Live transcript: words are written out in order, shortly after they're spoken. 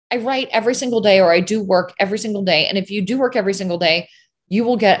I write every single day, or I do work every single day. And if you do work every single day, you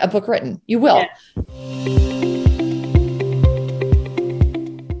will get a book written. You will. Yeah.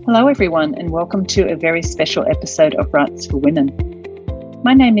 Hello, everyone, and welcome to a very special episode of Writes for Women.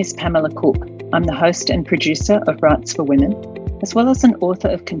 My name is Pamela Cook. I'm the host and producer of Writes for Women, as well as an author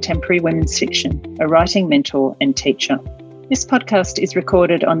of contemporary women's fiction, a writing mentor and teacher. This podcast is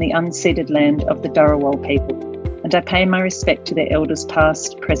recorded on the unceded land of the Dharawal people, and I pay my respect to their elders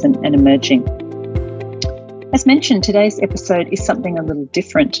past, present and emerging. As mentioned, today's episode is something a little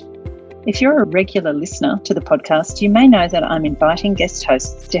different. If you're a regular listener to the podcast, you may know that I'm inviting guest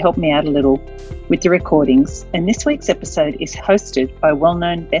hosts to help me out a little with the recordings, and this week's episode is hosted by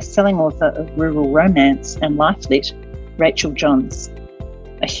well-known best-selling author of rural romance and life lit, Rachel Johns.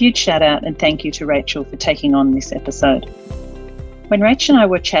 A huge shout out and thank you to Rachel for taking on this episode. When Rachel and I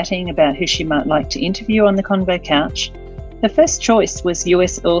were chatting about who she might like to interview on the Convo Couch, her first choice was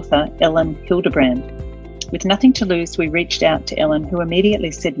US author Elin Hilderbrand. With nothing to lose, we reached out to Elin, who immediately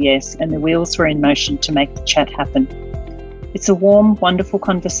said yes, and the wheels were in motion to make the chat happen. It's a warm, wonderful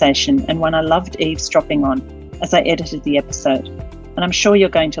conversation, and one I loved eavesdropping on as I edited the episode, and I'm sure you're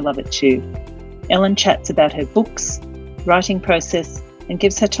going to love it too. Elin chats about her books, writing process, and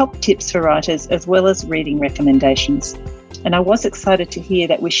gives her top tips for writers as well as reading recommendations. And I was excited to hear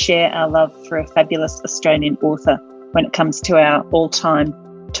that we share our love for a fabulous Australian author when it comes to our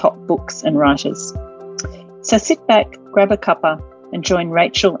all-time top books and writers. So sit back, grab a cuppa, and join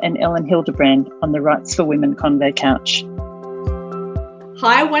Rachel and Elin Hilderbrand on the Writes for Women Convo Couch.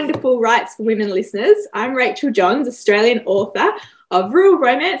 Hi, wonderful Writes for Women listeners. I'm Rachel Johns, Australian author of rural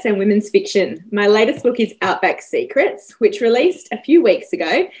romance and women's fiction. My latest book is Outback Secrets, which released a few weeks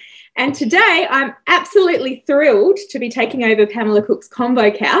ago. And today I'm absolutely thrilled to be taking over Pamela Cook's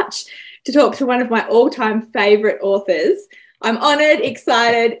Convo Couch to talk to one of my all-time favourite authors. I'm honoured,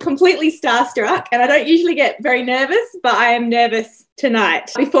 excited, completely starstruck, and I don't usually get very nervous, but I am nervous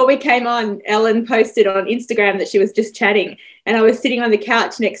tonight. Before we came on, Elin posted on Instagram that she was just chatting, and I was sitting on the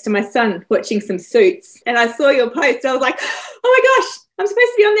couch next to my son watching some Suits, and I saw your post. I was like, oh my gosh, I'm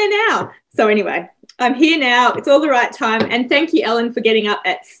supposed to be on there now. So anyway, I'm here now. It's all the right time, and thank you, Elin, for getting up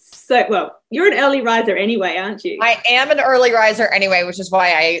at you're an early riser anyway, aren't you? I am an early riser anyway, which is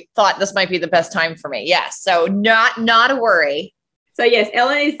why I thought this might be the best time for me. Yes. So not a worry. So yes,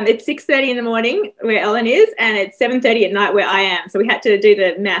 it's 6:30 in the morning where Elin is, and it's 7:30 at night where I am. So we had to do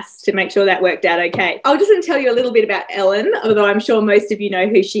the maths to make sure that worked out okay. I'll just tell you a little bit about Elin, although I'm sure most of you know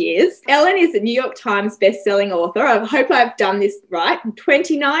who she is. Elin is a New York Times best-selling author. I hope I've done this right.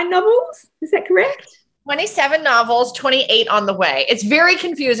 29 novels. Is that correct? 27 novels, 28 on the way. It's very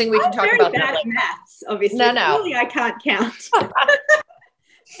confusing. We can talk about that. I'm very bad at maths, obviously. No. Really, I can't count.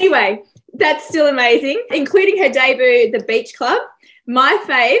 Anyway, that's still amazing, including her debut, The Beach Club. My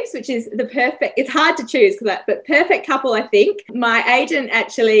faves, which is it's hard to choose, but Perfect Couple, I think. My agent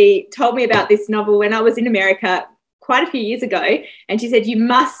actually told me about this novel when I was in America quite a few years ago, and she said, you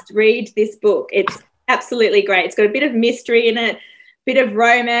must read this book. It's absolutely great. It's got a bit of mystery in it, bit of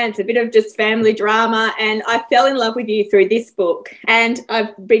romance, a bit of just family drama, and I fell in love with you through this book. And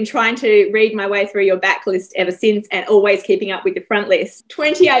I've been trying to read my way through your backlist ever since, and always keeping up with the front list.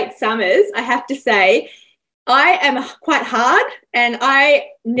 28 Summers, I have to say, I am quite hard and I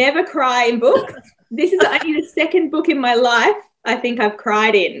never cry in books. This is only the second book in my life I think I've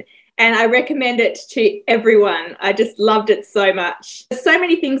cried in, and I recommend it to everyone. I just loved it so much. There's so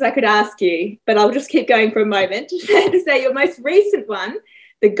many things I could ask you, but I'll just keep going for a moment to say your most recent one,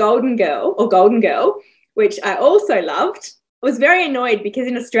 The Golden Girl, which I also loved. I was very annoyed because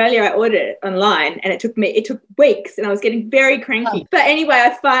in Australia I ordered it online and it took weeks and I was getting very cranky. But anyway,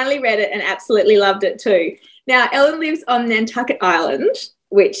 I finally read it and absolutely loved it too. Now, Elin lives on Nantucket Island,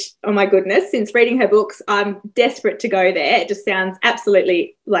 which, oh my goodness, since reading her books, I'm desperate to go there. It just sounds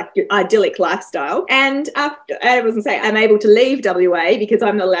absolutely like your idyllic lifestyle. And I'm able to leave WA because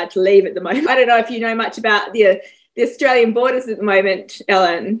I'm not allowed to leave at the moment. I don't know if you know much about the Australian borders at the moment,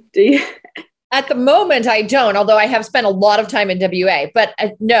 Elin. Do you? At the moment, I don't, although I have spent a lot of time in WA. But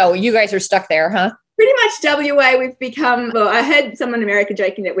no, you guys are stuck there, huh? Pretty much WA, we've become, well, I heard someone in America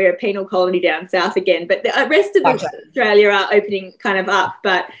joking that we're a penal colony down south again, but the rest of Australia are opening kind of up.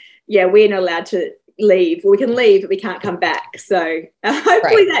 But yeah, we're not allowed to leave. We can leave, but we can't come back. So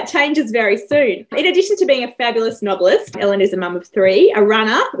hopefully that changes very soon. In addition to being a fabulous novelist, Elin is a mum of 3, a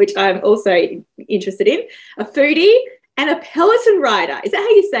runner, which I'm also interested in, a foodie, and a Peloton rider. Is that how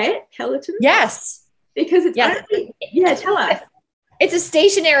you say it? Peloton? Yes. Because it's tell us. It's a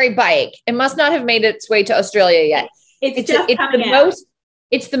stationary bike. It must not have made its way to Australia yet.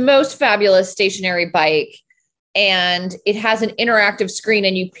 It's the most fabulous stationary bike and it has an interactive screen,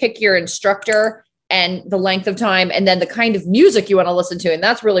 and you pick your instructor and the length of time and then the kind of music you want to listen to. And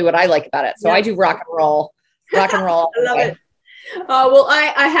that's really what I like about it. So I do rock and roll. I love it. Oh, well,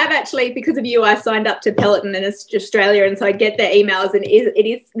 I have actually, because of you, I signed up to Peloton in Australia. And so I get their emails, and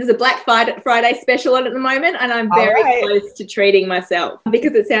there's a Black Friday special on at the moment. And I'm very close to treating myself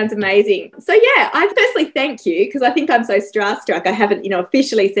because it sounds amazing. So yeah, I firstly thank you, because I think I'm so starstruck. I haven't,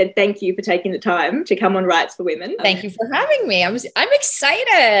 officially said thank you for taking the time to come on Rights for Women. Thank you for having me. I'm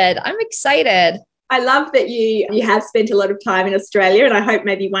excited. I love that you have spent a lot of time in Australia, and I hope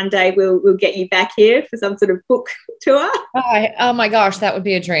maybe one day we'll get you back here for some sort of book tour. Oh my gosh, that would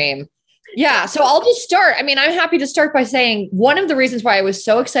be a dream. Yeah. So I'll just start. I mean, I'm happy to start by saying one of the reasons why I was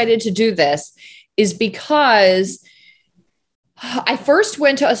so excited to do this is because I first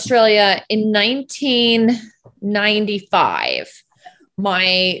went to Australia in 1995.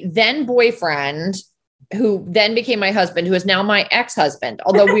 My then boyfriend, who then became my husband, who is now my ex-husband,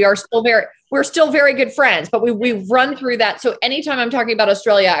 although we're still very good friends, but we've run through that. So anytime I'm talking about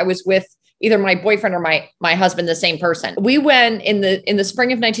Australia, I was with either my boyfriend or my husband, the same person. We went in the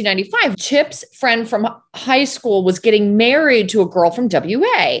spring of 1995. Chip's friend from high school was getting married to a girl from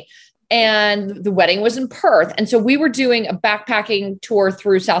WA, and the wedding was in Perth. And so we were doing a backpacking tour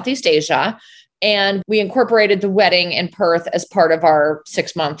through Southeast Asia, and we incorporated the wedding in Perth as part of our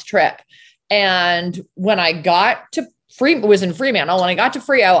 6-month trip. And when I got to it was in Fremantle. When I got to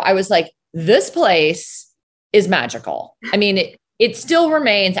Freo, I was like, this place is magical. I mean, it still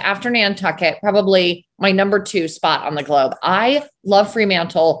remains, after Nantucket, probably my number 2 spot on the globe. I love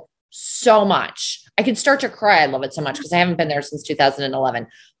Fremantle so much. I could start to cry. I love it so much because I haven't been there since 2011.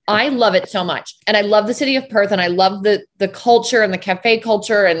 I love it so much. And I love the city of Perth, and I love the culture and the cafe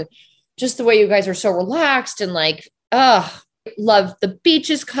culture, and just the way you guys are so relaxed, and like, love the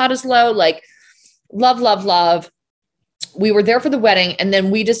beaches, Cottesloe, like love. We were there for the wedding. And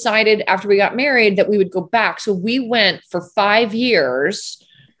then we decided after we got married that we would go back. So we went for 5 years.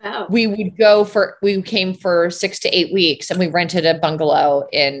 Wow. We came for 6 to 8 weeks, and we rented a bungalow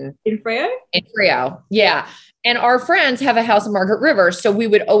in Freo? In Freo. Yeah. And our friends have a house in Margaret River. So we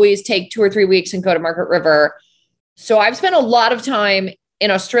would always take 2 or 3 weeks and go to Margaret River. So I've spent a lot of time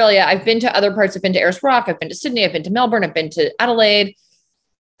in Australia. I've been to other parts. I've been to Ayers Rock. I've been to Sydney. I've been to Melbourne. I've been to Adelaide.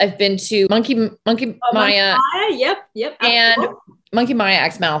 I've been to Monkey Maya. Yep. And Monkey Maya,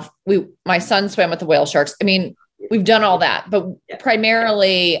 Exmouth. My son swam with the whale sharks. I mean, we've done all that, but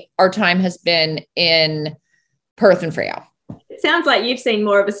primarily our time has been in Perth and Freo. It sounds like you've seen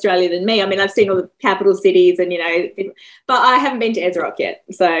more of Australia than me. I mean, I've seen all the capital cities, and but I haven't been to Ayers Rock yet.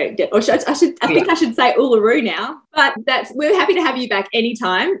 So, I think I should say Uluru now. But we're happy to have you back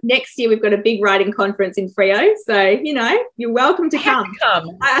anytime. Next year we've got a big writing conference in Freo, so you're welcome to come.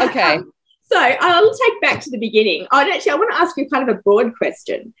 Okay. So I'll take back to the beginning. I want to ask you kind of a broad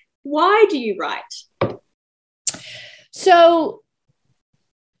question. Why do you write? So,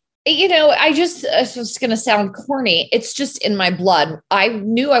 it's going to sound corny. It's just in my blood. I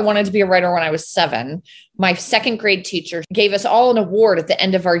knew I wanted to be a writer when I was 7. My 2nd grade teacher gave us all an award at the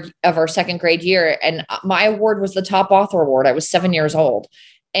end of our 2nd grade year. And my award was the top author award. I was 7 years old.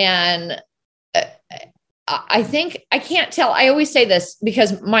 And I think I can't tell. I always say this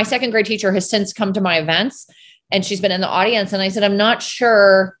because my 2nd grade teacher has since come to my events, and she's been in the audience. And I said, I'm not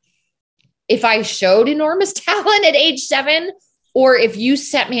sure if I showed enormous talent at age 7, or if you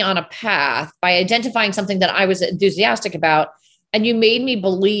set me on a path by identifying something that I was enthusiastic about, and she made me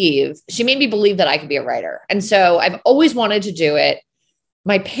believe that I could be a writer. And so I've always wanted to do it.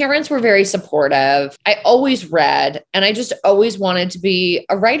 My parents were very supportive. I always read, and I just always wanted to be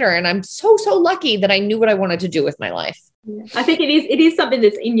a writer. And I'm so lucky that I knew what I wanted to do with my life. I think it is something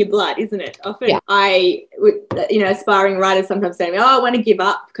that's in your blood, isn't it? Often aspiring writers sometimes say to me, I want to give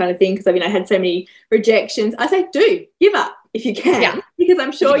up kind of thing, because I had so many rejections. I say, do give up if you can, because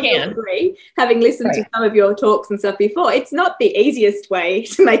I'm sure you'll agree, having listened to some of your talks and stuff before, it's not the easiest way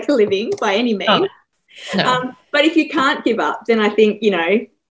to make a living by any means. No. But if you can't give up, then I think,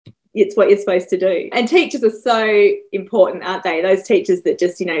 it's what you're supposed to do. And teachers are so important, aren't they? Those teachers that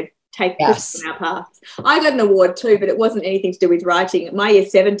just, take us on our paths. I got an award too, but it wasn't anything to do with writing. My year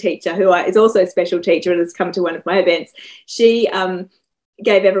 7 teacher, who is also a special teacher and has come to one of my events, she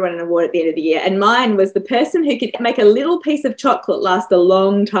gave everyone an award at the end of the year. And mine was the person who could make a little piece of chocolate last a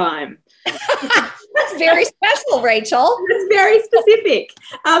long time. That's very special, Rachel. It's very specific.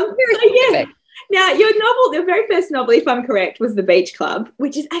 Specific. Now, your novel, the very first novel, if I'm correct, was The Beach Club,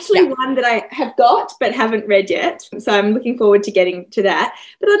 which is actually one that I have got but haven't read yet. So I'm looking forward to getting to that.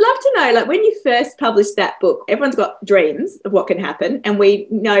 But I'd love to know, like, when you first published that book, everyone's got dreams of what can happen. And we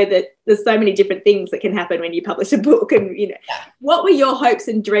know that there's so many different things that can happen when you publish a book. And, you know, what were your hopes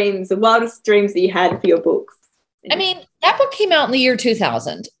and dreams, the wildest dreams that you had for your books? I mean, that book came out in the year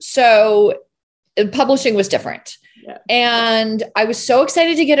 2000. So publishing was different. Yeah. And I was so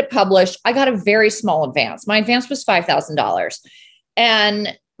excited to get it published. I got a very small advance. My advance was $5,000.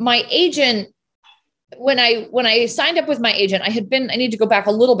 And my agent, when I signed up with my agent, I need to go back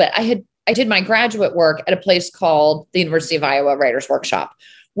a little bit. I did my graduate work at a place called the University of Iowa Writers Workshop,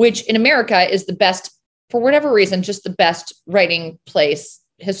 which in America is the best, for whatever reason, just the best writing place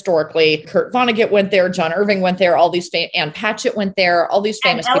historically. Kurt Vonnegut went there, John Irving went there, Anne Patchett went there, all these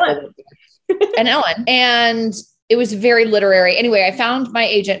famous people went there. And Ellen. And it was very literary. Anyway, I found my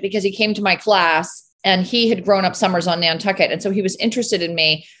agent because he came to my class and he had grown up summers on Nantucket. And so he was interested in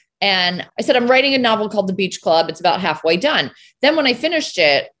me. And I said, I'm writing a novel called The Beach Club. It's about halfway done. Then when I finished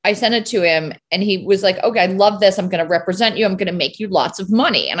it, I sent it to him and he was like, okay, I love this. I'm going to represent you. I'm going to make you lots of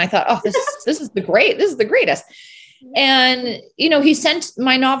money. And I thought, oh, this is the greatest. And, you know, he sent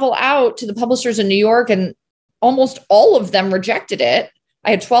my novel out to the publishers in New York and almost all of them rejected it. I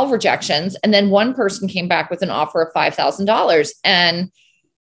had 12 rejections. And then one person came back with an offer of $5,000. And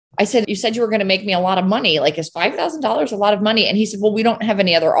I said, you said you were going to make me a lot of money. Like, is $5,000 a lot of money? And he said, well, we don't have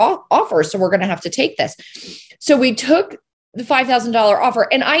any other offers. So we're going to have to take this. So we took the $5,000 offer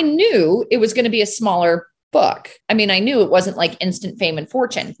and I knew it was going to be a smaller book. I mean, I knew it wasn't like instant fame and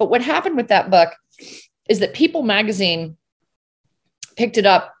fortune, but what happened with that book is that People magazine picked it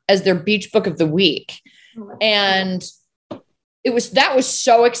up as their beach book of the week. And that was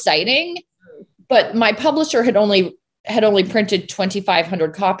so exciting, but my publisher had only printed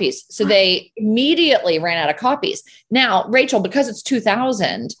 2,500 copies. So they immediately ran out of copies. Now, Rachel, because it's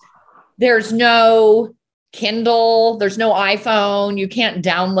 2000, there's no Kindle, there's no iPhone, you can't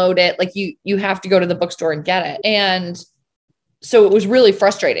download it. Like you have to go to the bookstore and get it. And so it was really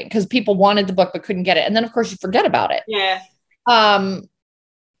frustrating because people wanted the book, but couldn't get it. And then of course you forget about it. Yeah.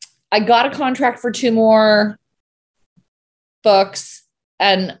 I got a contract for 2 more books.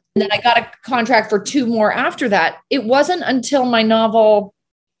 And then I got a contract for 2 more after that. It wasn't until my novel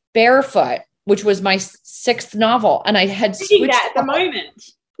Barefoot, which was my 6th novel. And I had switched at the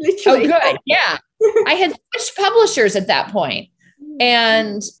moment. Literally. Oh, good. Yeah. I had switched publishers at that point.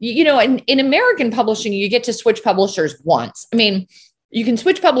 And, you know, in American publishing, you get to switch publishers once. I mean, you can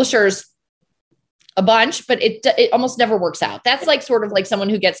switch publishers a bunch, but it almost never works out. That's like sort of like someone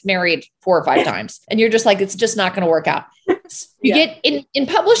who gets married 4 or 5 times and you're just like, it's just not going to work out. You get in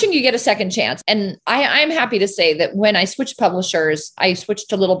publishing, you get a second chance. And I'm happy to say that when I switched publishers, I switched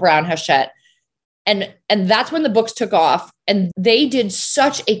to Little Brown Hachette. And that's when the books took off. And they did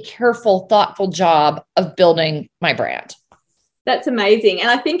such a careful, thoughtful job of building my brand. That's amazing. And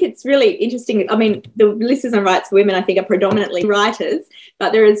I think it's really interesting. I mean, the listeners on Writes for Women, I think, are predominantly writers,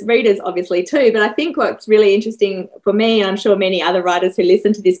 but there is readers obviously too. But I think what's really interesting for me, and I'm sure many other writers who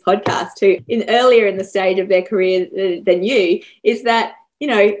listen to this podcast too, earlier in the stage of their career than you, is that, you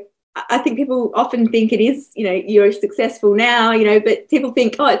know, I think people often think it is, you know, you're successful now, you know, but people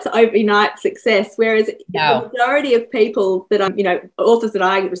think, oh, it's overnight success. Whereas the majority of people that I'm, you know, authors that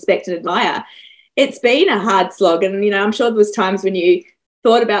I respect and admire, it's been a hard slog. And, you know, I'm sure there was times when you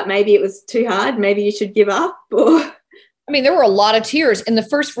thought about maybe it was too hard, maybe you should give up. Or I mean, there were a lot of tears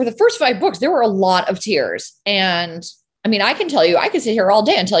for the first 5 books. There were a lot of tears. And I mean, I can tell you, I could sit here all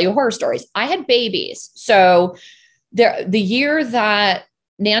day and tell you horror stories. I had babies. So the year that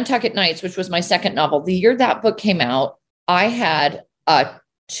Nantucket Nights, which was my second novel, the year that book came out, I had a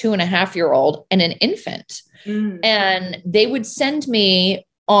 2.5-year-old and an infant. And they would send me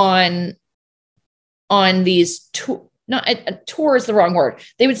on these tour is the wrong word.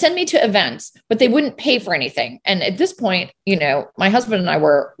 They would send me to events, but they wouldn't pay for anything. And at this point, you know, my husband and I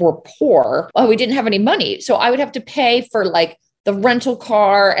were poor. We didn't have any money. So I would have to pay for like the rental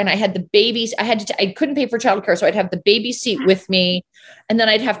car, and I had the babies. I couldn't pay for childcare. So I'd have the baby seat with me, and then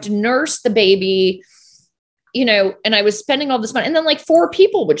I'd have to nurse the baby, you know, and I was spending all this money. And then like 4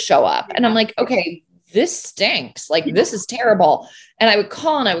 people would show up and I'm like, okay, this stinks. Like, this is terrible. And I would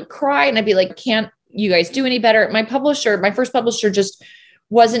call and I would cry and I'd be like, can't you guys do any better? My first publisher just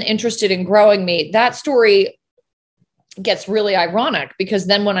wasn't interested in growing me. That story gets really ironic because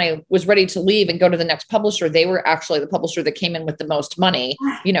then when I was ready to leave and go to the next publisher, they were actually the publisher that came in with the most money,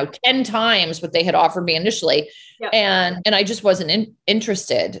 10 times what they had offered me initially. Yep. And I just wasn't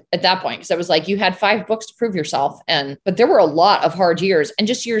interested at that point. Cause I was like, you had 5 books to prove yourself. But there were a lot of hard years and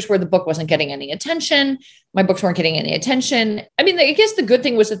just years where the book wasn't getting any attention. My books weren't getting any attention. I mean, I guess the good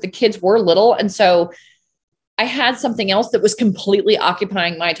thing was that the kids were little. And so I had something else that was completely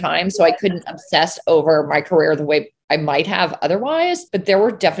occupying my time. So I couldn't obsess over my career the way I might have otherwise, but there were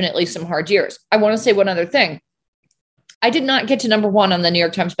definitely some hard years. I want to say one other thing. I did not get to number 1 on the New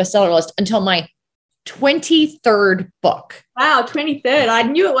York Times bestseller list until my 23rd book. Wow, 23rd. I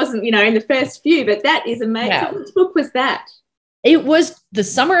knew it wasn't, in the first few, but that is amazing. Yeah. Which book was that? It was the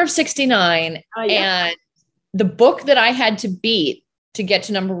summer of 69. Oh, yeah. And the book that I had to beat to get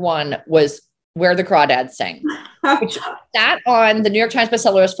to number 1 was Where the Crawdads Sing, which sat on the New York Times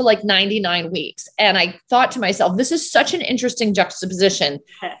bestseller list for like 99 weeks. And I thought to myself, this is such an interesting juxtaposition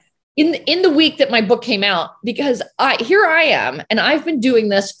in the week that my book came out, because here I am, and I've been doing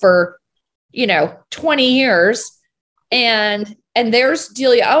this for, 20 years. And there's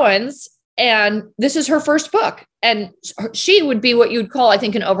Delia Owens, and this is her first book. And she would be what you'd call, I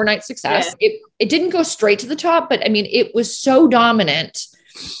think, an overnight success. Yeah. It didn't go straight to the top, but I mean, it was so dominant.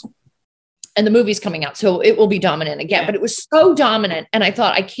 And the movie's coming out, so it will be dominant again, but it was so dominant. And I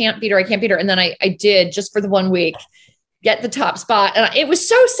thought, I can't beat her. And then I did, just for the 1 week, get the top spot. And it was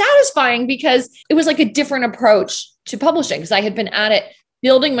so satisfying because it was like a different approach to publishing, because I had been at it,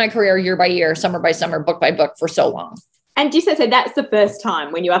 building my career year by year, summer by summer, book by book for so long. And you said that's the first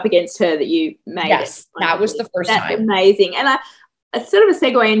time when you're up against her that you made it. Yes, that was the first time. That's amazing. And a sort of a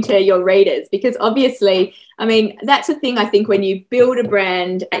segue into your readers, because obviously, I mean, that's the thing. I think when you build a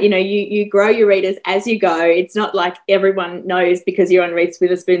brand, you grow your readers as you go. It's not like everyone knows because you're on Reese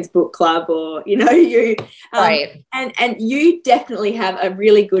Witherspoon's book club or, you. Right. And you definitely have a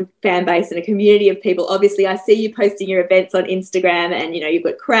really good fan base and a community of people. Obviously, I see you posting your events on Instagram and, you've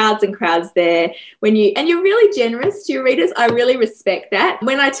got crowds and crowds there. And you're really generous to your readers. I really respect that.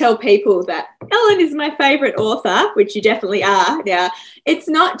 When I tell people that Ellen is my favorite author, which you definitely are now, it's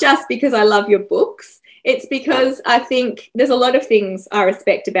not just because I love your books. It's because I think there's a lot of things I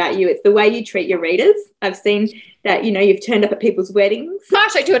respect about you. It's the way you treat your readers. I've seen that, you've turned up at people's weddings.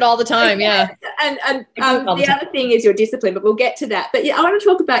 Gosh, I do it all the time. Yeah. And the other thing is your discipline, but we'll get to that. But I want to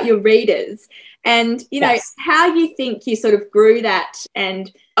talk about your readers and, how you think you sort of grew that.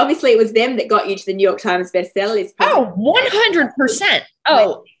 And obviously it was them that got you to the New York Times bestseller list. Oh, 100%.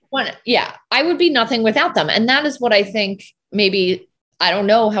 Oh, yeah. I would be nothing without them. And that is what I think maybe, I don't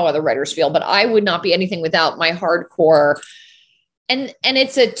know how other writers feel, but I would not be anything without my hardcore. And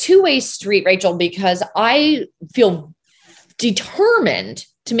it's a two-way street, Rachel, because I feel determined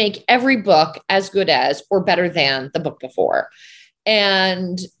to make every book as good as or better than the book before.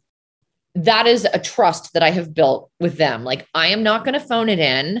 And that is a trust that I have built with them. Like, I am not going to phone it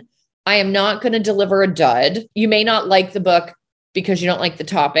in. I am not going to deliver a dud. You may not like the book because you don't like the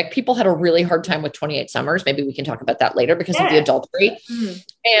topic. People had a really hard time with 28 Summers. Maybe we can talk about that later because of the adultery. Mm-hmm.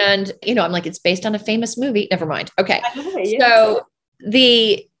 And, I'm like, it's based on a famous movie. Never mind. Okay. So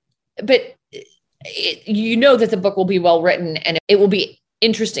that the book will be well written and it will be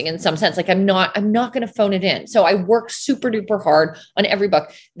interesting in some sense. Like, I'm not going to phone it in. So I work super duper hard on every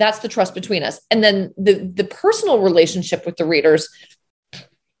book. That's the trust between us. And then the personal relationship with the readers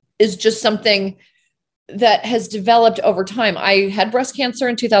is just something that has developed over time. I had breast cancer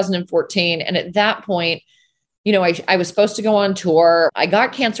in 2014. And at that point, I was supposed to go on tour. I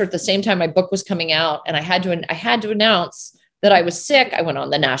got cancer at the same time my book was coming out. And I had to announce that I was sick. I went on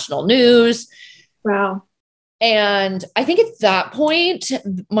the national news. Wow. And I think at that point,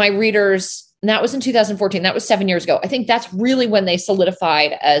 my readers, and that was in 2014, that was 7 years ago. I think that's really when they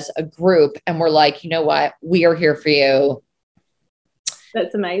solidified as a group and were like, you know what, we are here for you.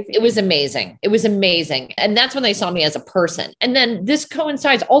 That's amazing. It was amazing. It was amazing. And that's when they saw me as a person. And then this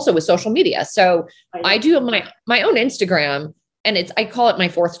coincides also with social media. So I do my own Instagram, and I call it my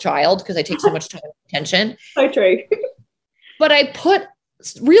fourth child because I take so much time and attention. So true. But I put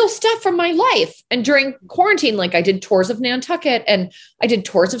real stuff from my life. And during quarantine, like, I did tours of Nantucket and I did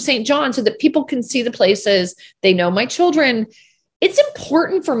tours of St. John so that people can see the places. They know my children. It's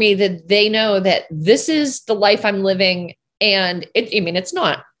important for me that they know that this is the life I'm living. And it's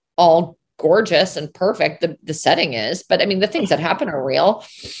not all gorgeous and perfect. The setting is, but the things that happen are real.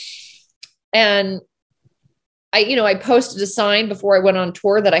 And I posted a sign before I went on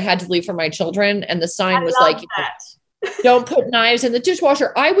tour that I had to leave for my children. And the sign was like, don't put knives in the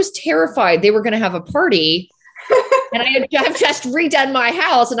dishwasher. I was terrified they were going to have a party And I've just redone my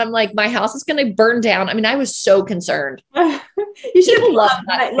house, and I'm like, my house is going to burn down. I mean, I was so concerned. You should have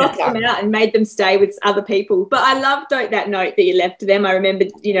locked them out and made them stay with other people. But I loved that note that you left to them. I remember,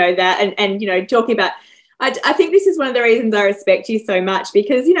 that and talking about, I think this is one of the reasons I respect you so much,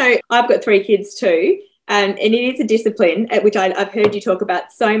 because, I've got 3 kids too. And it is a discipline, which I've heard you talk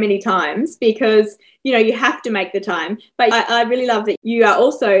about so many times, because, you have to make the time. But I really love that you are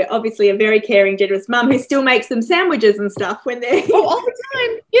also obviously a very caring, generous mum who still makes them sandwiches and stuff when they're... Oh, all the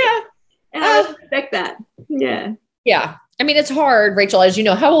time. Yeah. And I respect that. Yeah. Yeah. I mean, it's hard, Rachel, as you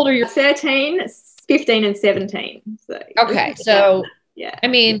know. How old are you? 13, 15 and 17. So okay. So, yeah. I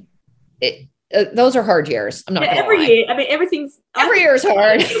mean, those are hard years. I'm not gonna every lie. year. I mean, every year is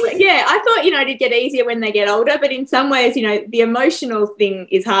hard. Yeah, I thought it'd get easier when they get older, but in some ways, the emotional thing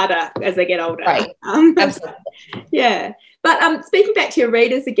is harder as they get older. Right. Absolutely. Yeah. But speaking back to your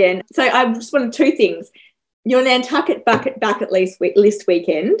readers again, so I just wanted 2 things. Your Nantucket bucket list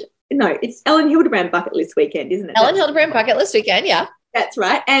weekend. No, it's Ellen Hildebrand bucket list weekend, isn't it? Ellen Hildebrand bucket list weekend. Yeah. That's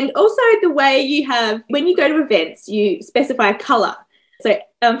right. And also the way you have, when you go to events, you specify a colour. So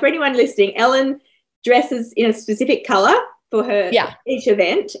for anyone listening, Ellen dresses in a specific colour for her each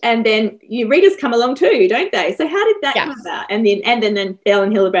event, and then your readers come along too, don't they? So how did that come about? And then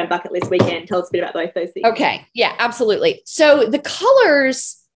Ellen Hildebrand bucket list weekend. Tell us a bit about both those things. Okay, yeah, absolutely. So the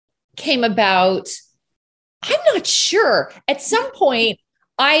colours came about. I'm not sure. At some point,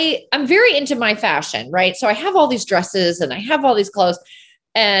 I'm very into my fashion, right? So I have all these dresses and I have all these clothes,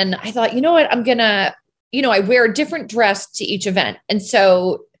 and I thought, you know what, I'm gonna. I wear a different dress to each event. And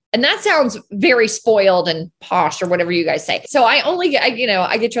that sounds very spoiled and posh or whatever you guys say. So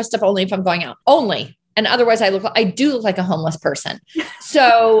I get dressed up only if I'm going out only. And otherwise I do look like a homeless person.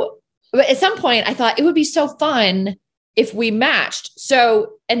 So but at some point I thought it would be so fun if we matched.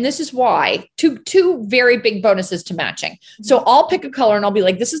 So, and this is why two very big bonuses to matching. So I'll pick a color and I'll be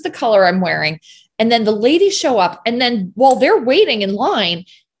like, this is the color I'm wearing. And then the ladies show up, and then while they're waiting in line,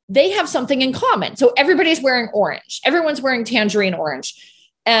 they have something in common. So everybody's wearing orange. Everyone's wearing tangerine orange.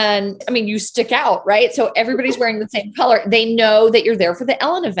 And I mean, you stick out, right? So everybody's wearing the same color. They know that you're there for the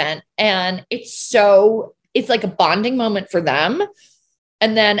Ellen event. And it's like a bonding moment for them.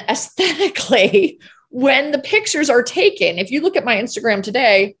 And then aesthetically, when the pictures are taken, if you look at my Instagram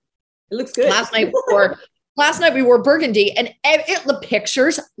today, it looks good. Last night we wore burgundy, and the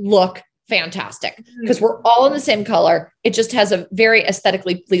pictures look fantastic because we're all in the same color. It just has a very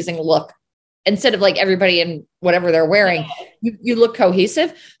aesthetically pleasing look. Instead of like everybody in whatever they're wearing, you look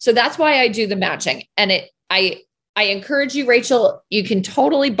cohesive. So that's why I do the matching. And I encourage you, Rachel, you can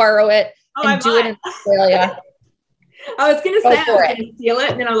totally borrow it and do it in Australia. I was going to say I was going to steal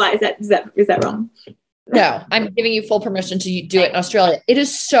it, and then I'm like, is that wrong? No, I'm giving you full permission to do it in Australia. It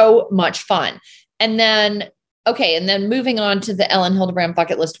is so much fun. And then moving on to the Ellen Hildebrand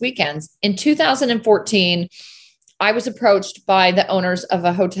bucket list weekends. In 2014, I was approached by the owners of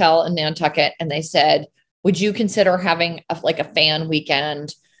a hotel in Nantucket, and they said, would you consider having a fan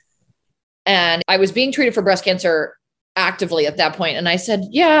weekend? And I was being treated for breast cancer actively at that point. And I said,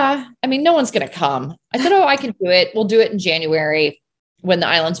 yeah, I mean, no one's going to come. I said, I can do it. We'll do it in January when the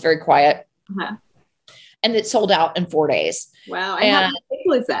island's very quiet. Uh-huh. And it sold out in 4 days. Wow. And how many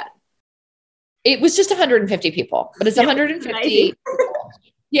people is that? It was just 150 people, but it's 150 people.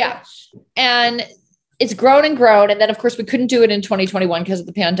 Yeah. And it's grown and grown. And then of course we couldn't do it in 2021 because of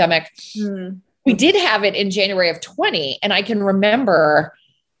the pandemic. We did have it in January of 20. And I can remember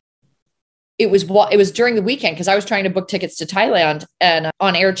it was during the weekend because I was trying to book tickets to Thailand and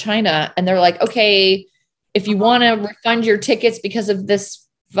on Air China. And they're like, okay, if you want to refund your tickets because of this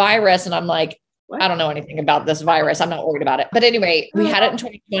virus. And I'm like, I don't know anything about this virus. I'm not worried about it. But anyway, we had it in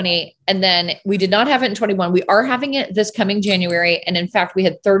 2020 and then we did not have it in 21. We are having it this coming January. And in fact, we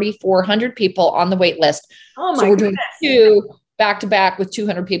had 3,400 people on the wait list. Oh my So we're goodness. doing 2 back-to-back with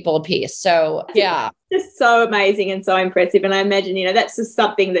 200 people a piece. So yeah. Just so amazing and so impressive. And I imagine, that's just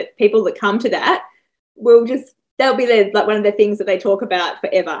something that people that come to that they'll be there, like one of the things that they talk about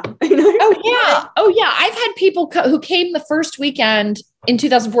forever. Oh yeah. I've had people who came the first weekend in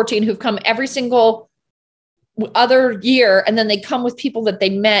 2014 who've come every single other year. And then they come with people that they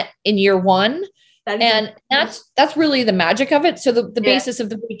met in year one. And that's really the magic of it. So the basis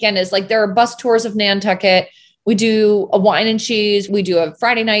of the weekend is like, there are bus tours of Nantucket. We do a wine and cheese. We do a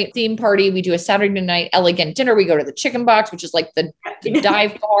Friday night theme party. We do a Saturday night elegant dinner. We go to the Chicken Box, which is like the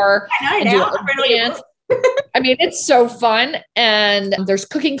dive bar. I know now. Dance. I mean, it's so fun. And there's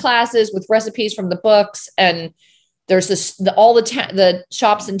cooking classes with recipes from the books. And there's the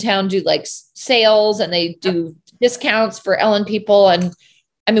shops in town do like sales and they do discounts for Ellen people. And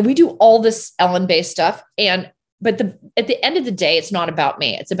I mean, we do all this Ellen-based stuff. But at the end of the day, it's not about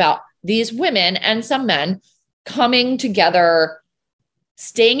me. It's about these women and some men coming together,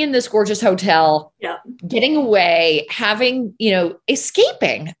 staying in this gorgeous hotel, getting away, having,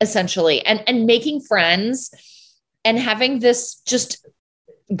 escaping essentially, and making friends and having this just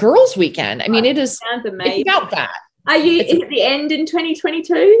girls' weekend. I mean, sounds amazing. It's about that. Is it the end in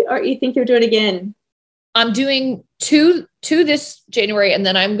 2022 or you think you'll do it again? I'm doing two this January, and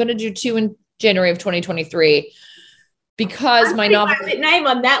then I'm going to do 2 in January of 2023 because my novel name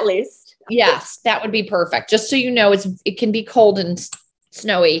on that list. Yes, that would be perfect. Just so you know, it can be cold and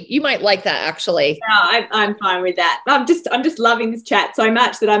snowy. You might like that, actually. No, I'm fine with that. I'm just loving this chat so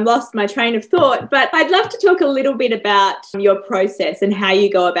much that I'm lost my train of thought. But I'd love to talk a little bit about your process and how you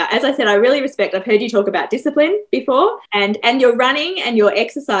go about. As I said, I really respect. I've heard you talk about discipline before, and your running and your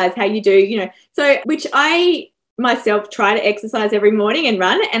exercise. How you do, so which I myself try to exercise every morning and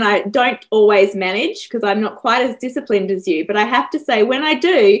run, and I don't always manage because I'm not quite as disciplined as you. But I have to say, when I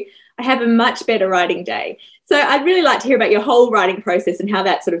do, I have a much better writing day. So I'd really like to hear about your whole writing process and how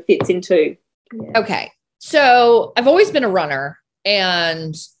that sort of fits into. Yeah. Okay. So I've always been a runner,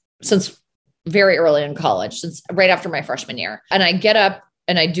 and since very early in college, since right after my freshman year, and I get up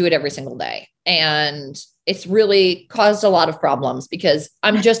and I do it every single day. And it's really caused a lot of problems because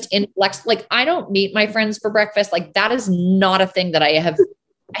I'm just inflexible. Like, I don't meet my friends for breakfast. Like, that is not a thing that I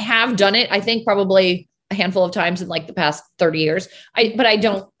have done it. I think probably a handful of times in like the past 30 years. But I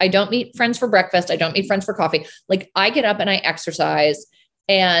don't meet friends for breakfast. I don't meet friends for coffee. Like, I get up and I exercise.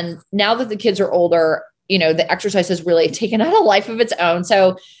 And now that the kids are older, the exercise has really taken on a life of its own.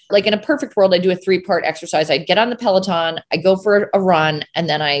 So like in a perfect world, I do a 3-part exercise. I get on the Peloton, I go for a run, and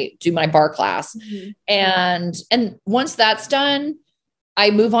then I do my bar class. Mm-hmm. And once that's done,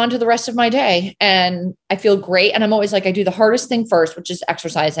 I move on to the rest of my day and I feel great. And I'm always like, I do the hardest thing first, which is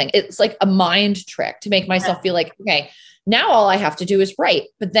exercising. It's like a mind trick to make myself feel like, okay, now all I have to do is write.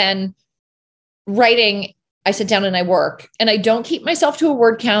 But then writing, I sit down and I work, and I don't keep myself to a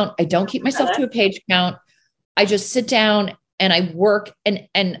word count. I don't keep myself to a page count. I just sit down and I work,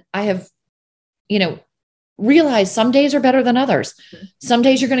 and I have, realized some days are better than others. Some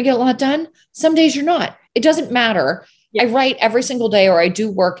days you're going to get a lot done. Some days you're not. It doesn't matter. Yeah. I write every single day, or I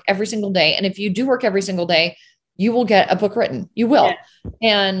do work every single day. And if you do work every single day, you will get a book written. You will. Yeah.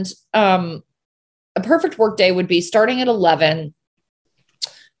 And a perfect work day would be starting at 11.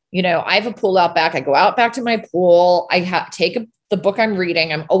 I have a pool out back. I go out back to my pool. I take the book I'm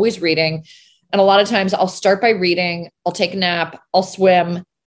reading. I'm always reading. And a lot of times I'll start by reading, I'll take a nap, I'll swim,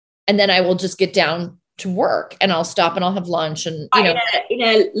 and then I will just get down to work, and I'll stop and I'll have lunch. And, in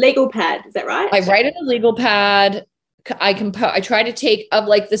a legal pad. Is that right? I write in a legal pad. I try to take of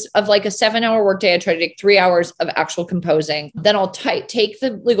like a 7-hour workday. I try to take 3 hours of actual composing. Then I'll take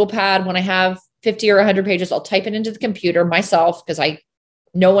the legal pad. When I have 50 or 100 pages, I'll type it into the computer myself, because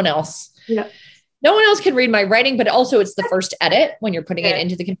no one else can read my writing, but also it's the first edit when you're putting it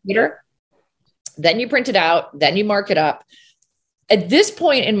into the computer. Then you print it out, then you mark it up. At this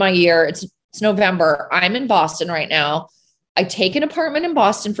point in my year, it's November. I'm in Boston right now. I take an apartment in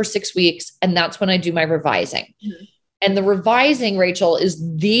Boston for 6 weeks, and that's when I do my revising. Mm-hmm. And the revising, Rachel, is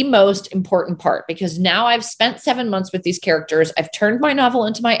the most important part, because now I've spent 7 months with these characters. I've turned my novel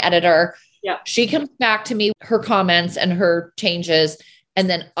into my editor. Yeah. She comes back to me, her comments and her changes. And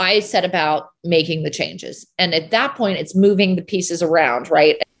then I set about making the changes. And at that point, it's moving the pieces around,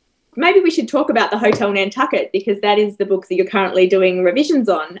 right? Maybe we should talk about The Hotel Nantucket, because that is the book that you're currently doing revisions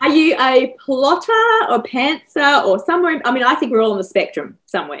on. Are you a plotter or pantser or somewhere? I mean, I think we're all on the spectrum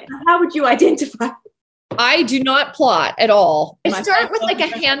somewhere. How would you identify? I do not plot at all. I start with like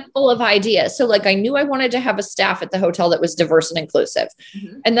a handful of ideas. So like I knew I wanted to have a staff at the hotel that was diverse and inclusive.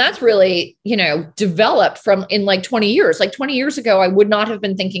 Mm-hmm. And that's really, developed from in like 20 years. Like 20 years ago, I would not have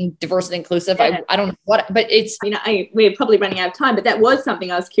been thinking diverse and inclusive. Yeah. I don't know what, but it's, we're probably running out of time, but that was something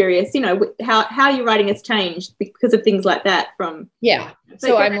I was curious, how your writing has changed because of things like that from. Yeah.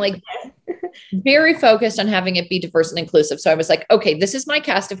 So I'm like very focused on having it be diverse and inclusive. So I was like, okay, this is my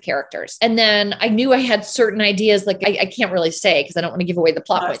cast of characters. And then I knew I had certain ideas, like I can't really say because I don't want to give away the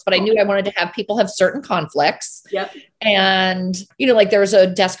plot points, but I knew I wanted to have people have certain conflicts. Yep. And, like there's a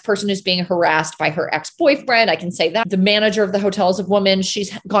desk person who's being harassed by her ex-boyfriend. I can say that. The manager of the hotel is a woman.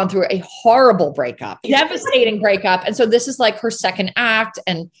 She's gone through a horrible breakup, devastating breakup. And so this is like her second act.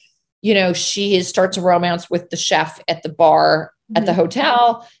 And, she starts a romance with the chef at the bar at the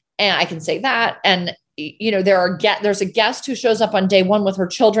hotel. And I can say that. And, there's a guest who shows up on day one with her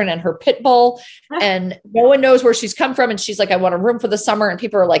children and her pit bull, and no one knows where she's come from. And she's like, I want a room for the summer. And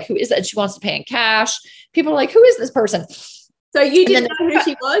people are like, who is that? And she wants to pay in cash. People are like, who is this person? So you didn't know who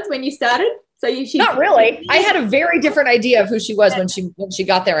she was when you started? Not really. I had a very different idea of who she was when she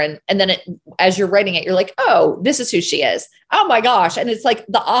got there. And then as you're writing it, you're like, oh, this is who she is. Oh my gosh. And it's like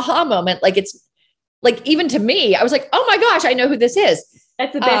the aha moment. Like it's like, even to me, I was like, oh my gosh, I know who this is.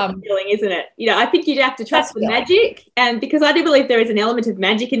 That's the best feeling, isn't it? I think you'd have to trust the magic. And because I do believe there is an element of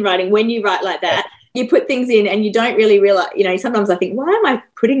magic in writing when you write like that. You put things in and you don't really realize, sometimes I think, why am I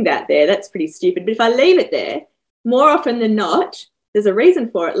putting that there? That's pretty stupid. But if I leave it there, more often than not, there's a reason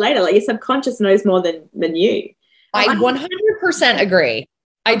for it later. Like your subconscious knows more than you. I 100% agree.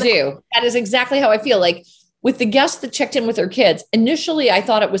 I do. That is exactly how I feel. Like with the guest that checked in with her kids, initially I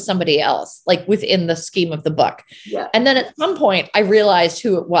thought it was somebody else, like within the scheme of the book. Yeah. And then at some point I realized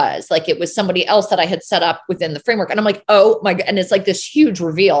who it was. Like it was somebody else that I had set up within the framework. And I'm like, oh my God. And it's like this huge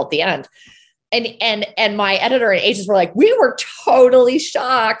reveal at the end. And my editor and agents were like, we were totally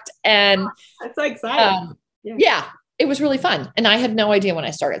shocked. And that's so exciting. Yeah, it was really fun. And I had no idea when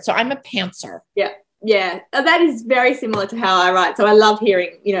I started. So I'm a pantser. Yeah. Yeah. That is very similar to how I write. So I love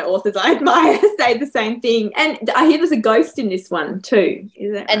hearing, authors I admire say the same thing. And I hear there's a ghost in this one too.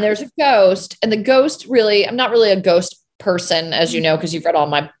 Is that right? And there's a ghost. And the ghost really, I'm not really a ghost person, as you know, because you've read a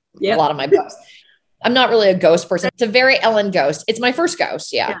lot of my books. I'm not really a ghost person. It's a very Ellen ghost. It's my first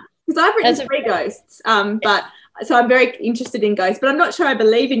ghost. Yeah. Because I've written 3 ghosts, but so I'm very interested in ghosts, but I'm not sure I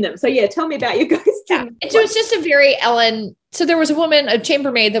believe in them. So tell me about your ghosts. Yeah. So it's just a very Ellen. So there was a woman, a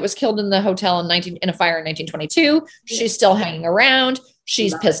chambermaid that was killed in the hotel in a fire in 1922. She's still hanging around.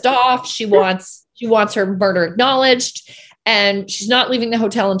 She's pissed off. She wants her murder acknowledged, and she's not leaving the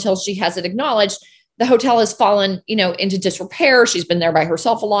hotel until she has it acknowledged. The hotel has fallen, into disrepair. She's been there by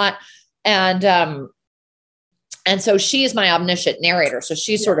herself a lot. And so she is my omniscient narrator. So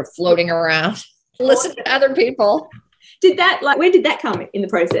she's sort of floating around, listening to other people. When did that come in the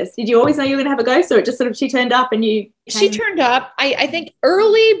process? Did you always know you were going to have a ghost, or it just sort of, she turned up and you? She turned up, I think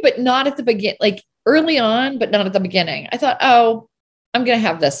early, but not at the beginning, like early on, but not at the beginning. I thought, oh, I'm going to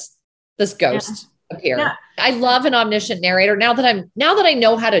have this ghost appear. Yeah. I love an omniscient narrator now that I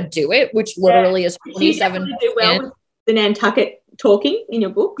know how to do it, which literally is 27. You do well with the Nantucket talking in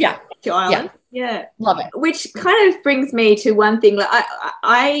your book. Yeah. Your island. Yeah. Love it. Which kind of brings me to one thing. Like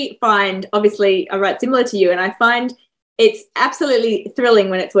I find, obviously I write similar to you, and I find it's absolutely thrilling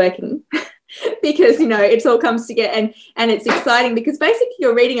when it's working because, it all comes together and it's exciting because basically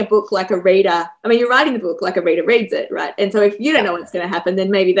you're reading a book like a reader. I mean, you're writing the book like a reader reads it, right? And so if you don't know what's going to happen,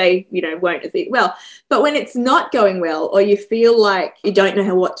 then maybe they, won't as well. But when it's not going well, or you feel like you don't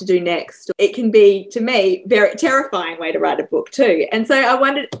know what to do next, it can be, to me, very terrifying way to write a book too. And so I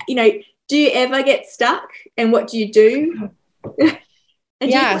wondered, do you ever get stuck, and what do you do? And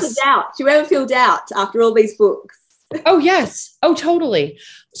yes. Do you ever feel doubt after all these books? Oh, yes. Oh, totally.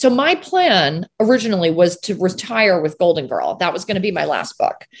 So my plan originally was to retire with Golden Girl. That was going to be my last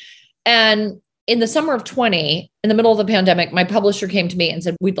book. And in the summer of 20, in the middle of the pandemic, my publisher came to me and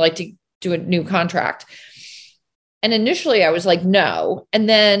said, we'd like to do a new contract. And initially I was like, no. And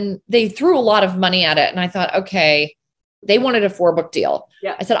then they threw a lot of money at it. And I thought, okay, they wanted a 4-book deal.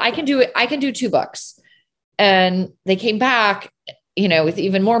 Yeah. I said, I can do it. I can do 2 books. And they came back, with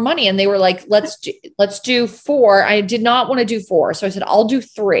even more money. And they were like, let's do 4. I did not want to do 4. So I said, I'll do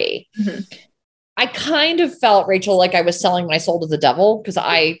 3. Mm-hmm. I kind of felt, Rachel, like I was selling my soul to the devil because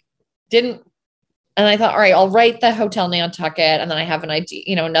I didn't. And I thought, all right, I'll write the Hotel Nantucket. And then I have an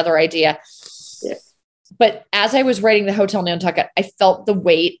idea, another idea. Yeah. But as I was writing the Hotel Nantucket, I felt the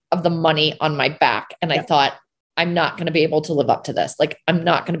weight of the money on my back. And I thought, I'm not going to be able to live up to this. Like, I'm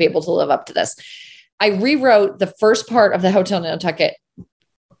not going to be able to live up to this. I rewrote the first part of the Hotel Nantucket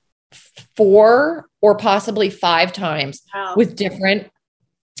 4 or possibly 5 times with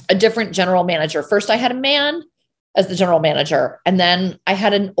a different general manager. First, I had a man as the general manager, and then I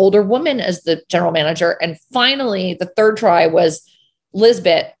had an older woman as the general manager. And finally, the third try was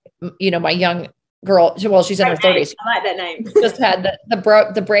Lisbeth, my young girl. Well, she's in her 30s. I like that name. Just had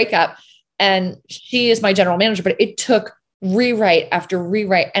the breakup, and she is my general manager. But it took rewrite after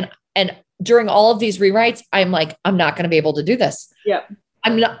rewrite, and during all of these rewrites, I'm like, I'm not going to be able to do this. Yeah.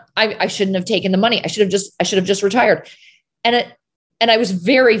 I shouldn't have taken the money. I should have just retired. And I was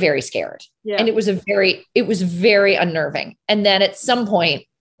very, very scared. Yeah. And it was very unnerving. And then at some point,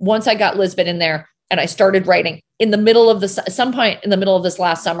 once I got Lisbeth in there and I started writing some point in the middle of this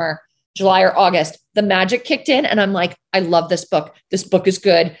last summer, July or August, the magic kicked in. And I'm like, I love this book. This book is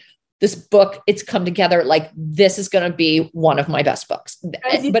good. This book, it's come together. Like, this is going to be one of my best books.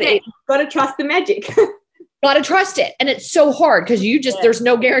 But you've got to trust the magic. Got to trust it. And it's so hard because there's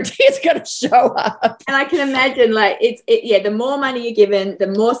no guarantee it's going to show up. And I can imagine, like, the more money you're given, the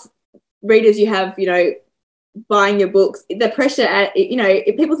more readers you have, buying your books, the pressure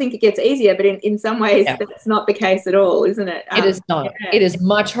people think it gets easier, but in some ways that's not the case at all, isn't it? It is not. Yeah. It is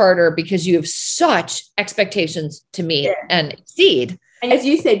much harder because you have such expectations to meet and exceed. And as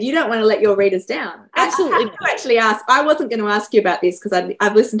you said, you don't want to let your readers down. Absolutely. I wasn't going to ask you about this because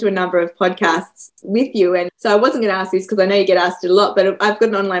I've listened to a number of podcasts with you. And so I wasn't going to ask this because I know you get asked a lot, but I've got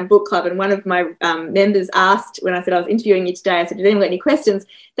an online book club. And one of my members asked, when I said I was interviewing you today, I said, did anyone got any questions?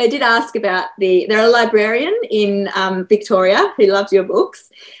 They did ask about they're a librarian in Victoria who loves your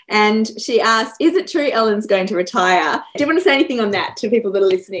books. And she asked, is it true Ellen's going to retire? Do you want to say anything on that to people that are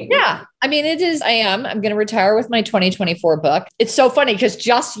listening? Yeah. I mean, it is. I'm going to retire with my 2024 book. It's so funny because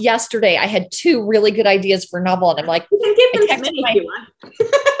just yesterday I had 2 really good ideas for a novel. And I'm like, you can give them to me if you want.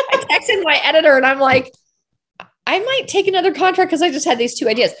 I texted my editor and I'm like, I might take another contract because I just had these 2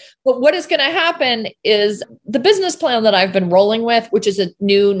 ideas. But what is going to happen is the business plan that I've been rolling with, which is a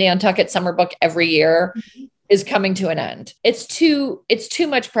new Nantucket summer book every year, is coming to an end. It's too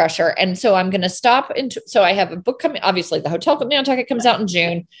much pressure. And so I'm going to stop. So I have a book coming, obviously the Hotel Nantucket comes out in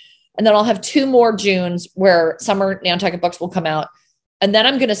June, and then I'll have 2 more Junes where summer Nantucket books will come out. And then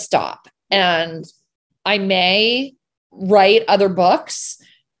I'm going to stop, and I may write other books,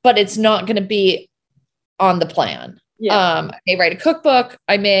 but it's not going to be on the plan. Yeah. I may write a cookbook.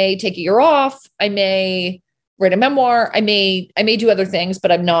 I may take a year off. I may write a memoir. I may do other things,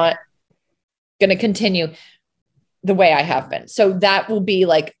 but I'm not going to continue the way I have been. So that will be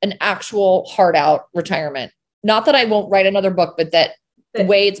like an actual hard out retirement. Not that I won't write another book, but that the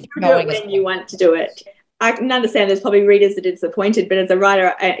way it's going is when you want to do it. I can understand there's probably readers that are disappointed, but as a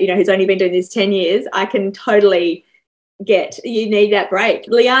writer, who's only been doing this 10 years, I can totally get, you need that break.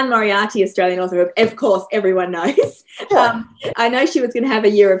 Liane Moriarty, Australian author, of course, everyone knows. Sure. I know she was going to have a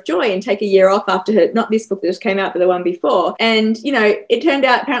year of joy and take a year off after her, not this book that just came out, but the one before. And, it turned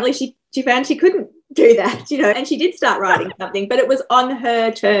out apparently she found she couldn't do that, and she did start writing something, but it was on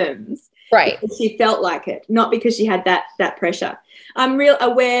her terms. Right. She felt like it, not because she had that pressure. I'm real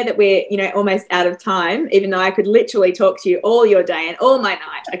aware that we're, almost out of time, even though I could literally talk to you all your day and all my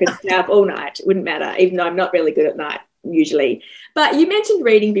night. I could stay up all night. It wouldn't matter, even though I'm not really good at night usually. But you mentioned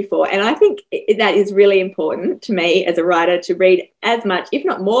reading before, and I think that is really important to me as a writer, to read as much, if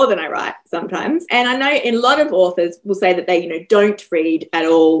not more than I write sometimes. And I know a lot of authors will say that they, don't read at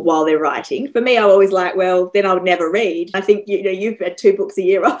all while they're writing. For me, I'm always like, well, then I would never read. I think, you've had 2 books a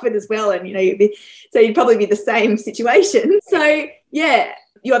year often as well. And, so you'd probably be the same situation. So, yeah.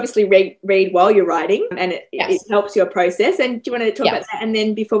 You obviously read while you're writing, and it helps your process. And do you want to talk about that? And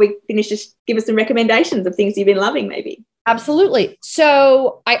then before we finish, just give us some recommendations of things you've been loving, maybe. Absolutely.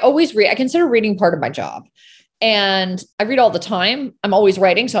 So I always read. I consider reading part of my job, and I read all the time. I'm always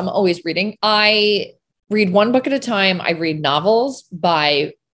writing, so I'm always reading. I read 1 book at a time. I read novels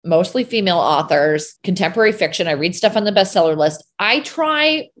by mostly female authors, contemporary fiction. I read stuff on the bestseller list. I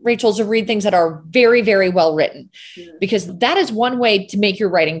try, Rachel, to read things that are very, very well written, because that is one way to make your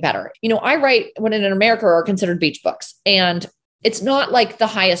writing better. I write, when in America, are considered beach books, and it's not like the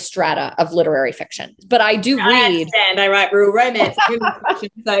highest strata of literary fiction, but I do read. I understand. I write rural romance, so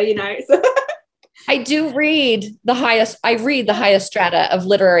I do read the highest. I read the highest strata of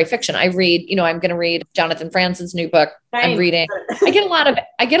literary fiction. I read, I'm going to read Jonathan Franzen's new book. I'm reading. I get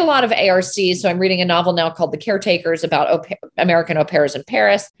a lot of ARCs. So I'm reading a novel now called The Caretakers about American au pairs in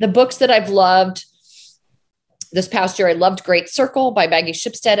Paris. The books that I've loved this past year, I loved Great Circle by Maggie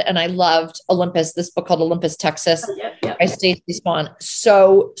Shipstead, and I loved Olympus, this book called Olympus, Texas by Stacey Spahn.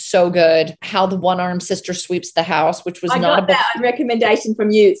 So good. How the One-Armed Sister Sweeps the House, which was not a book. I got that recommendation from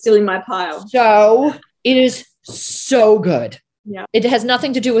you. It's still in my pile. So it is so good. Yeah. It has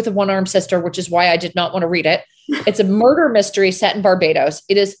nothing to do with the One-Armed Sister, which is why I did not want to read it. It's a murder mystery set in Barbados.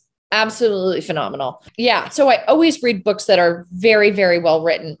 It is absolutely phenomenal. Yeah. So I always read books that are very, very well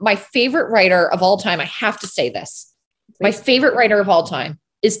written. My favorite writer of all time, I have to say this, my favorite writer of all time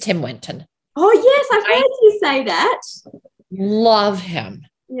is Tim Winton. Oh, yes. I've heard you say that. Love him.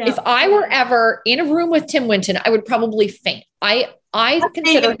 Yeah. If I were ever in a room with Tim Winton, I would probably faint. I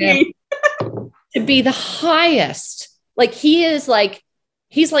consider him to be the highest. Like he's like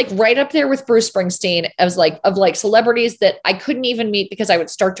right up there with Bruce Springsteen of celebrities that I couldn't even meet because I would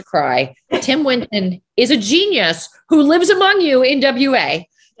start to cry. Tim Winton is a genius who lives among you in WA.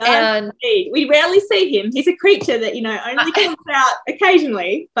 And we rarely see him. He's a creature that, only comes out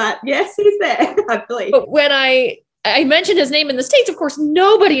occasionally, but yes, he's there, I believe. But when I mentioned his name in the States, of course,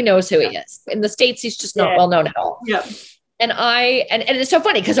 nobody knows who he is. In the States, he's just not well known at all. Yeah. And it's so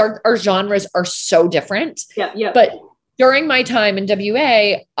funny because our genres are so different. Yeah. Yeah. But during my time in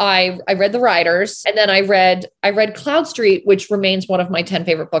WA, I read The Riders, and then I read Cloud Street, which remains one of my 10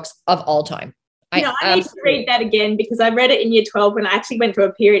 favorite books of all time. I need to read that again because I read it in year 12 when I actually went through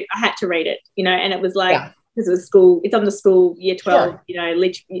a period. I had to read it, and it was like, because it was school, it's on the school year 12,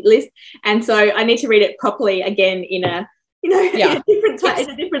 list. And so I need to read it properly again in a, in a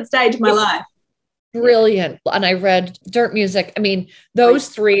different stage of my life. Brilliant. And I read Dirt Music. I mean, those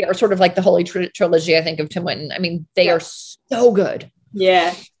three are sort of like the holy trilogy, I think, of Tim Winton. I mean, they are so good.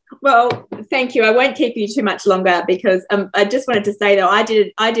 Yeah. Well, thank you. I won't keep you too much longer because I just wanted to say, though, I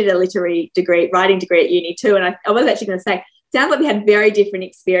did a literary degree, writing degree at uni too. And I was actually going to say, sounds like we had very different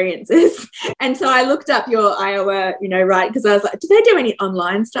experiences. And so I looked up your Iowa, right, because I was like, do they do any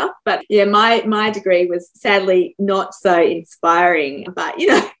online stuff? But yeah, my degree was sadly not so inspiring, but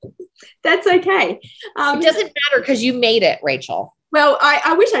that's okay. It doesn't matter because you made it, Rachel. Well,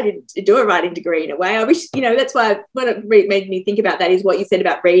 I wish I didn't do a writing degree in a way. I wish, that's why what it made me think about that is what you said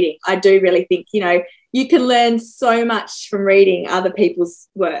about reading. I do really think, you can learn so much from reading other people's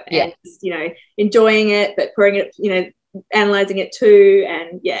work and, enjoying it, but pouring it, analysing it too.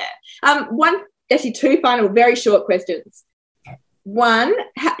 And two final very short questions. One,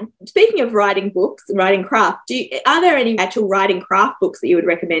 speaking of writing books and writing craft, are there any actual writing craft books that you would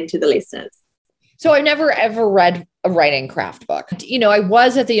recommend to the listeners? So I've never ever read a writing craft book. I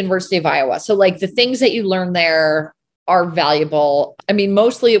was at the University of Iowa. So like the things that you learn there are valuable. I mean,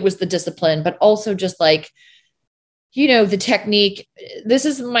 mostly it was the discipline, but also just like, the technique. This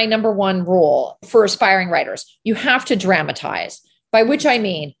is my number one rule for aspiring writers. You have to dramatize, by which I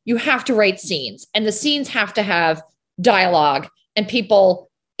mean you have to write scenes, and the scenes have to have dialogue and people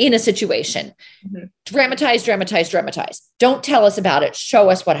in a situation. Mm-hmm. Dramatize. Don't tell us about it. Show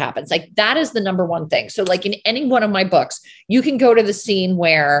us what happens. Like that is the number one thing. So like in any one of my books, you can go to the scene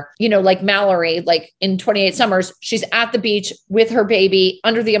where, like Mallory, like in 28 Summers, she's at the beach with her baby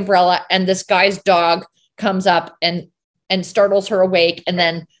under the umbrella and this guy's dog comes up and startles her awake. And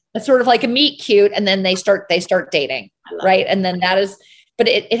then it's sort of like a meet cute. And then they start dating. Right. And then that is, but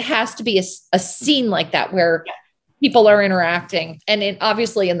it has to be a scene like that where people are interacting. And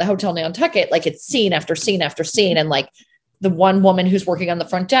obviously in the Hotel Nantucket, like it's scene after scene after scene. And like the one woman who's working on the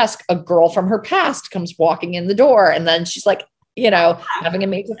front desk, a girl from her past comes walking in the door. And then she's like, having a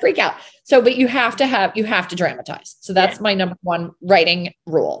major freak out. So, but you have to dramatize. So that's my number one writing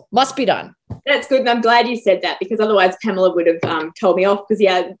rule. Must be done. That's good. And I'm glad you said that because otherwise Pamela would have told me off because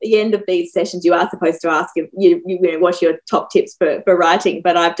at the end of these sessions, you are supposed to ask what's your top tips for writing.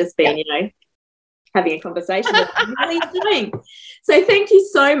 But I've just been, having a conversation that I'm really enjoying. So thank you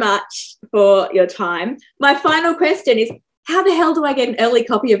so much for your time. My final question is, how the hell do I get an early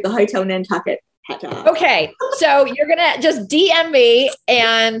copy of the Hotel Nantucket? Okay, so you're going to just DM me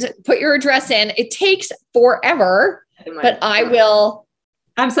and put your address in. It takes forever, but I will.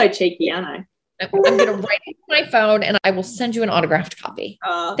 I'm so cheeky, aren't I? I'm going to write it on my phone and I will send you an autographed copy.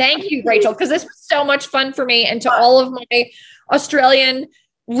 Thank you, Rachel, because this was so much fun for me and to all of my Australian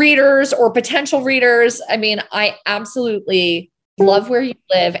readers or potential readers. I mean, I absolutely love where you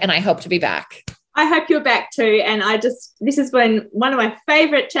live and I hope to be back. I hope you're back too. And this has been one of my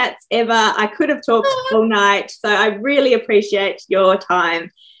favorite chats ever. I could have talked all night. So I really appreciate your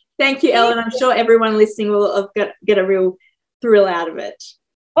time. Thank you, Ellen. I'm sure everyone listening will get a real thrill out of it.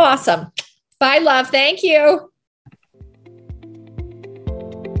 Awesome. Bye, love. Thank you.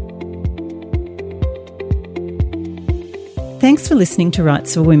 Thanks for listening to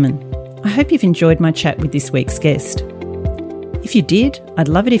Writes for Women. I hope you've enjoyed my chat with this week's guest. If you did, I'd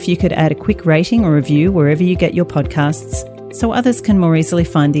love it if you could add a quick rating or review wherever you get your podcasts so others can more easily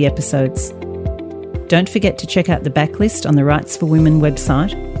find the episodes. Don't forget to check out the backlist on the Writes for Women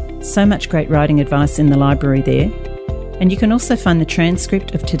website. So much great writing advice in the library there. And you can also find the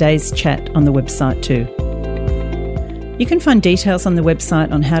transcript of today's chat on the website too. You can find details on the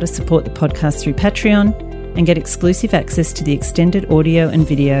website on how to support the podcast through Patreon and get exclusive access to the extended audio and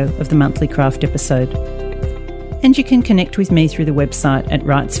video of the monthly craft episode. And you can connect with me through the website at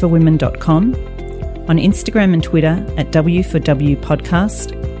writesforwomen.com, on Instagram and Twitter at W4W Podcast,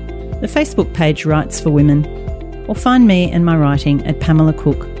 the Facebook page Writes for Women, or find me and my writing at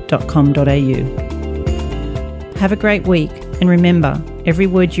pamelacook.com.au. Have a great week, and remember, every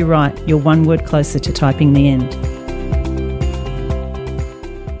word you write, you're one word closer to typing the end.